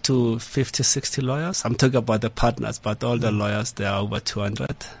close to 50, 60 lawyers. I'm talking about the partners, but all the lawyers, there are over 200.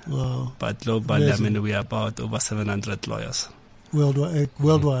 Wow. But globally, Amazing. I mean, we are about over 700 lawyers.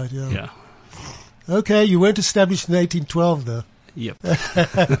 Worldwide, yeah. Yeah. Okay, you weren't established in 1812, though. Yep.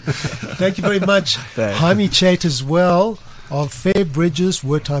 Thank you very much. Thanks. Jaime Chait as well of Fair Bridges,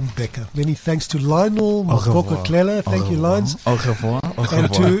 Wertheim Becker. Many thanks to Lionel Mokoko Klela. Thank you, Lines. Au revoir. Au And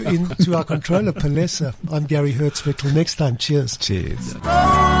revoir. to our controller, Palesa. I'm Gary Hertzberg. Till next time, cheers. Cheers.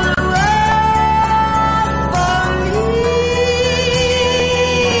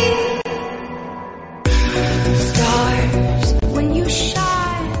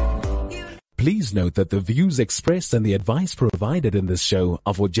 Please note that the views expressed and the advice provided in this show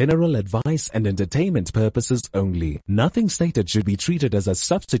are for general advice and entertainment purposes only. Nothing stated should be treated as a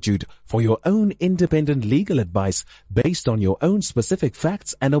substitute for your own independent legal advice based on your own specific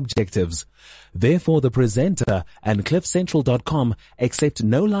facts and objectives. Therefore, the presenter and CliffCentral.com accept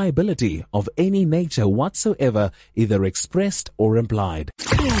no liability of any nature whatsoever, either expressed or implied.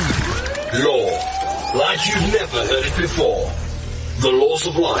 Law, like you've never heard it before. The Laws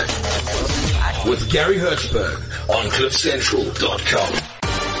of Life with Gary Hertzberg on CliffCentral.com.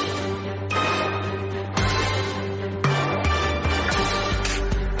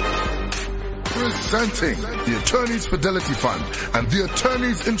 Presenting the Attorneys Fidelity Fund and the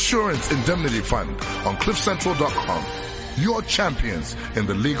Attorneys Insurance Indemnity Fund on CliffCentral.com. Your champions in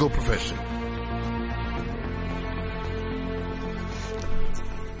the legal profession.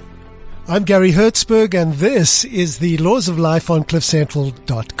 I'm Gary Hertzberg, and this is the Laws of Life on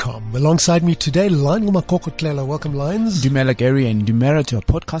CliffCentral.com. Alongside me today, Lionel Makokotlela. Welcome, Lions. Dumela Gary and Dumela to our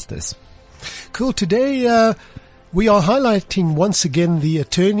podcasters. Cool. Today, we are highlighting once again the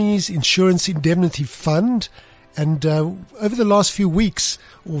Attorneys Insurance Indemnity Fund. And over the last few weeks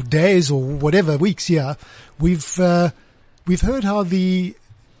or days or whatever, weeks, we've heard how the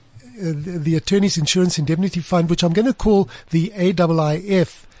Attorneys Insurance Indemnity Fund, which I'm going to call the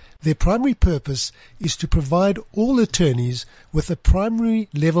AIIF, their primary purpose is to provide all attorneys with a primary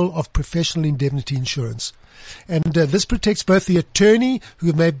level of professional indemnity insurance. And this protects both the attorney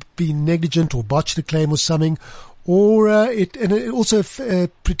who may be negligent or botched a claim or something, or it also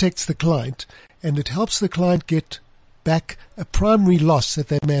protects the client, and it helps the client get back a primary loss that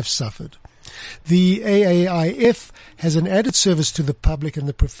they may have suffered. The AIIF has an added service to the public and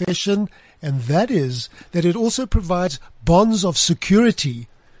the profession, and that is that it also provides bonds of security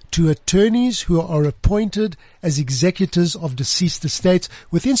to attorneys who are appointed as executors of deceased estates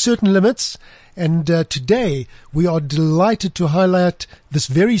within certain limits. And today we are delighted to highlight this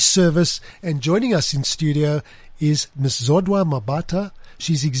very service, and joining us in studio is Ms. Zodwa Mabata.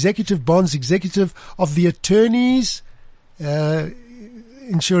 She's Executive Bonds Executive of the Attorneys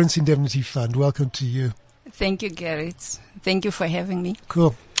Insurance Indemnity Fund. Welcome to you. Thank you, Garrett. Thank you for having me.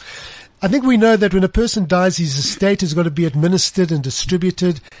 Cool. I think we know that when a person dies, his estate has got to be administered and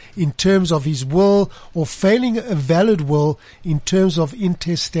distributed in terms of his will, or failing a valid will in terms of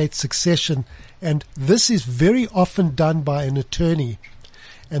intestate succession. And this is very often done by an attorney.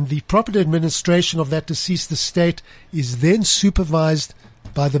 And the proper administration of that deceased estate is then supervised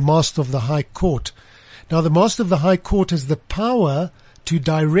by the Master of the High Court. Now, the Master of the High Court has the power to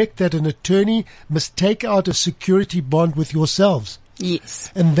direct that an attorney must take out a security bond with yourselves. Yes.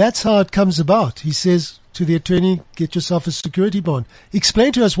 And that's how it comes about. He says to the attorney, get yourself a security bond.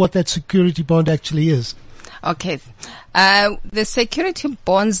 Explain to us what that security bond actually is. Okay. The security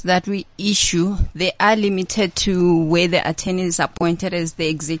bonds that we issue, they are limited to where the attorney is appointed as the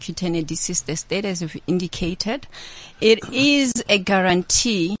executor in a deceased estate, as you've indicated. It is a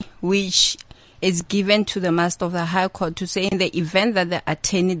guarantee which is given to the Master of the High Court to say in the event that the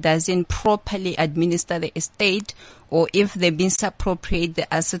attorney doesn't properly administer the estate, or if they misappropriate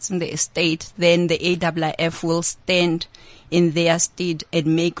the assets in the estate, then the AIIF will stand in their stead and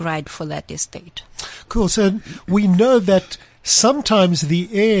make right for that estate. Cool. So we know that sometimes the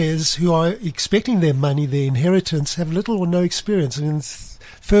heirs who are expecting their money, their inheritance, have little or no experience. I mean,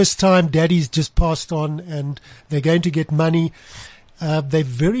 first time daddy's just passed on and they're going to get money. They're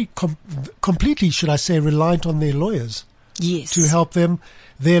very completely, should I say, reliant on their lawyers. Yes. To help them.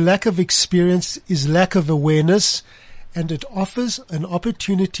 Their lack of experience is lack of awareness, and it offers an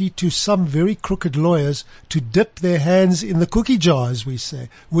opportunity to some very crooked lawyers to dip their hands in the cookie jar, as we say,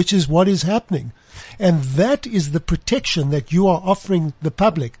 which is what is happening. And that is the protection that you are offering the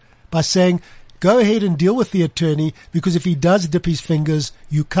public by saying, go ahead and deal with the attorney, because if he does dip his fingers,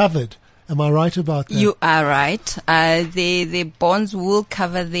 you covered. Am I right about that? You are right. The bonds will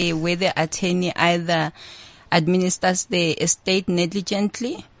cover where the attorney either administers the estate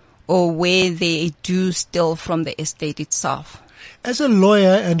negligently or where they do steal from the estate itself. As a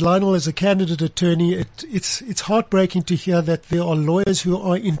lawyer, and Lionel as a candidate attorney, it's heartbreaking to hear that there are lawyers who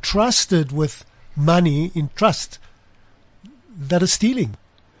are entrusted with money in trust that are stealing.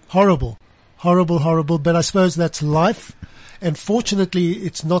 Horrible, horrible, horrible. But I suppose that's life. And fortunately,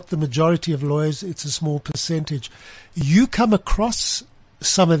 it's not the majority of lawyers. It's a small percentage. You come across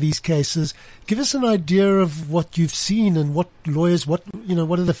some of these cases. Give us an idea of what you've seen and what lawyers, what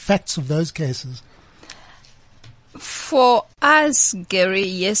are the facts of those cases? For us, Gary,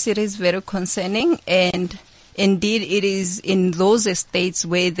 yes, it is very concerning. And indeed, it is in those estates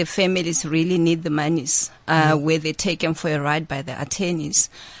where the families really need the monies, where they're taken for a ride by the attorneys.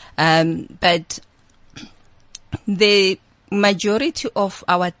 But the majority of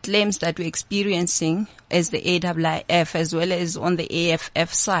our claims that we're experiencing as the AIIF, as well as on the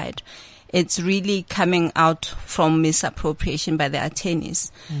AFF side, it's really coming out from misappropriation by the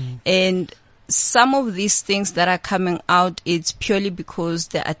attorneys. And some of these things that are coming out, it's purely because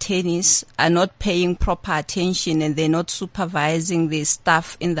the attorneys are not paying proper attention and they're not supervising the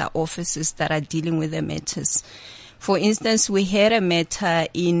staff in the offices that are dealing with the matters. For instance, we had a matter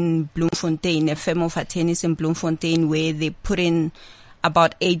in Bloemfontein, a firm of attorneys in Bloemfontein, where they put in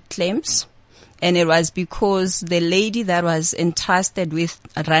about 8 claims. And it was because the lady that was entrusted with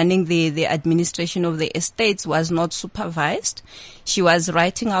running the administration of the estates was not supervised. She was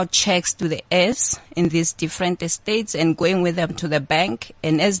writing out checks to the heirs in these different estates and going with them to the bank.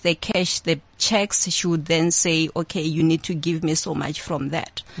 And as they cash the checks, she would then say, okay, you need to give me so much from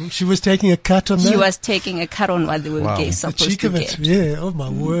that. She was taking a cut on that? She was taking a cut on what they were supposed to get. Yeah, oh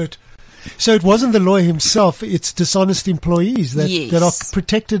my word. So it wasn't the lawyer himself, it's dishonest employees that are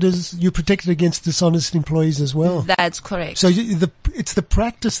protected you're protected against dishonest employees as well. That's correct. So it's the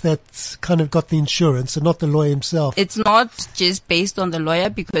practice that's kind of got the insurance and not the lawyer himself. It's not just based on the lawyer,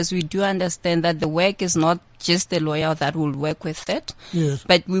 because we do understand that the work is not just the lawyer that will work with it. Yes.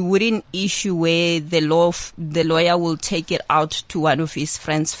 But we wouldn't issue where the lawyer will take it out to one of his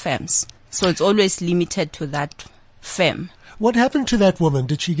friends' firms. So it's always limited to that firm. What happened to that woman?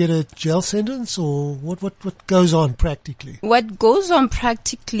 Did she get a jail sentence, or what goes on practically? What goes on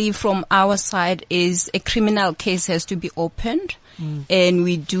practically from our side is a criminal case has to be opened, and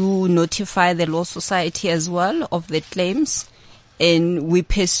we do notify the Law Society as well of the claims, and we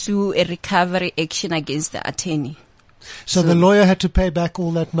pursue a recovery action against the attorney. So the lawyer had to pay back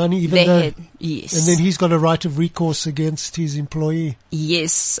all that money, yes. And then he's got a right of recourse against his employee.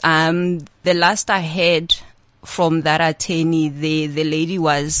 Yes. The last I heard from that attorney, the lady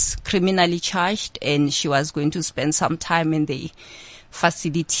was criminally charged and she was going to spend some time in the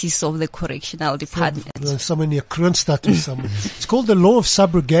facilities of the correctional department. Somewhere near Kroonstad or somewhere. It's called the law of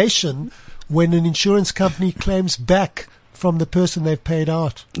subrogation, when an insurance company claims back from the person they've paid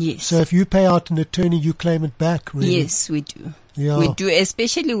out. Yes. So if you pay out an attorney, you claim it back, really? Yes, we do. Yeah. We do,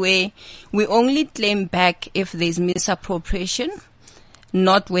 especially where we only claim back if there's misappropriation,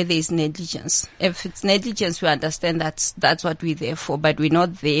 not where there's negligence. If it's negligence, we understand that's what we're there for, but we're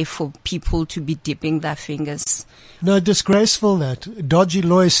not there for people to be dipping their fingers. No, disgraceful that. Dodgy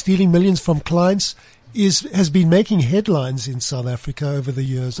lawyers stealing millions from clients has been making headlines in South Africa over the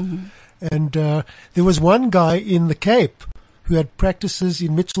years. Mm-hmm. And there was one guy in the Cape who had practices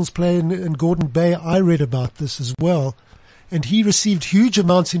in Mitchell's Plain and Gordon Bay. I read about this as well. And he received huge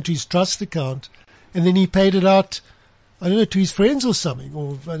amounts into his trust account, and then he paid it out, I don't know, to his friends or something,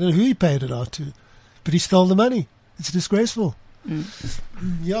 or I don't know who he paid it out to, but he stole the money. It's disgraceful.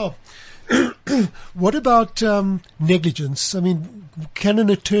 Yeah. What about negligence? I mean, can an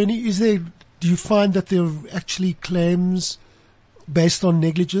attorney, do you find that there are actually claims based on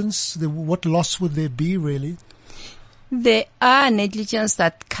negligence? What loss would there be, really? There are negligence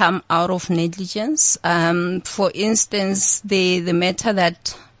that come out of negligence. For instance, the matter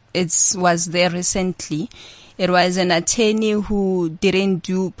that was there recently, it was an attorney who didn't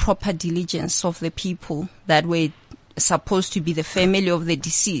do proper diligence of the people that were supposed to be the family of the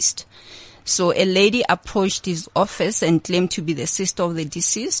deceased. So a lady approached his office and claimed to be the sister of the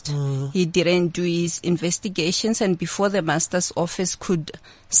deceased. He didn't do his investigations, and before the master's office could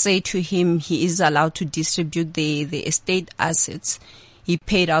say to him he is allowed to distribute the estate assets, he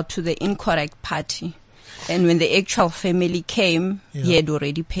paid out to the incorrect party. And when the actual family came, he had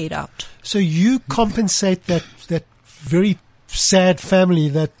already paid out. So you compensate that very sad family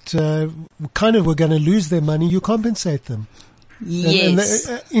that kind of were going to lose their money. You compensate them. Yes.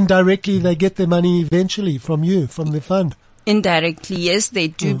 And indirectly, they get their money eventually from you, from the fund. Indirectly, yes, they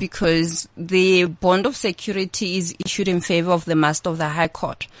do, because the bond of security is issued in favor of the Master of the High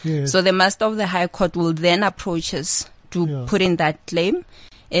Court. Yes. So the Master of the High Court will then approach us to put in that claim.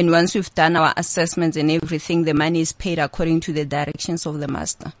 And once we've done our assessments and everything, the money is paid according to the directions of the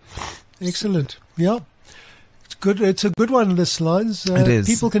Master. Excellent. Yeah. It's good. It's a good one, this, Lines. It is.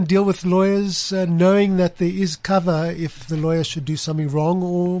 People can deal with lawyers knowing that there is cover if the lawyer should do something wrong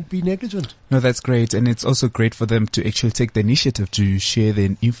or be negligent. No, that's great. And it's also great for them to actually take the initiative to share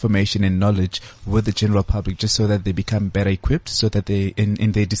their information and knowledge with the general public, just so that they become better equipped, so that they,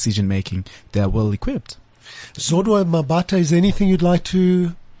 in their decision making, they are well equipped. Zodwa Mabata, is there anything you'd like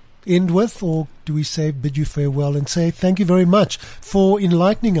to end with, or do we say bid you farewell and say thank you very much for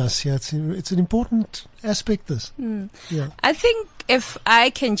enlightening us here? It's an important aspect, this. Yeah. I think if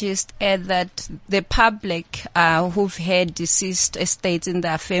I can just add that the public who've had deceased estates in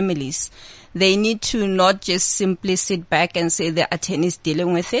their families, they need to not just simply sit back and say the attorney is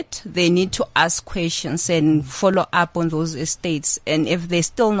dealing with it. They need to ask questions and follow up on those estates. And if they're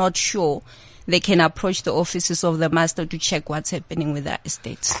still not sure, they can approach the offices of the master to check what's happening with their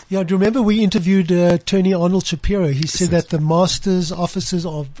estates. Yeah, do you remember we interviewed Attorney Arnold Shapiro? He said that the master's offices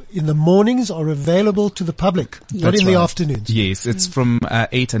in the mornings are available to the public, not in the afternoons. Yes, it's from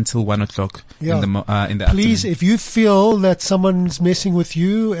 8 until 1 o'clock in the Please, afternoon. if you feel that someone's messing with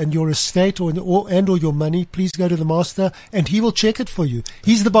you and your estate or your money, please go to the master and he will check it for you.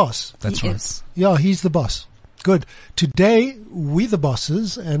 He's the boss. That's Yes. right. Yeah, he's the boss. Good. Today, we're the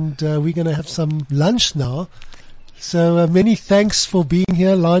bosses, and we're going to have some lunch now. So many thanks for being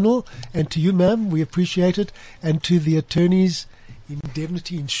here, Lionel, and to you, ma'am. We appreciate it. And to the Attorneys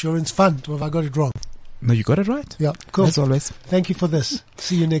Indemnity Insurance Fund. Or have I got it wrong? No, you got it right. Yeah, cool. As always. Thank you for this.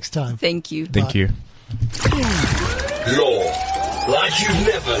 See you next time. Thank you. Thank you. Law, like you've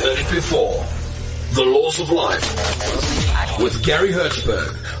never heard it before. The Laws of Life. With Gary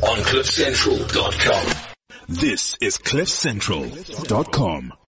Hertzberg on CliffCentral.com. This is CliffCentral.com.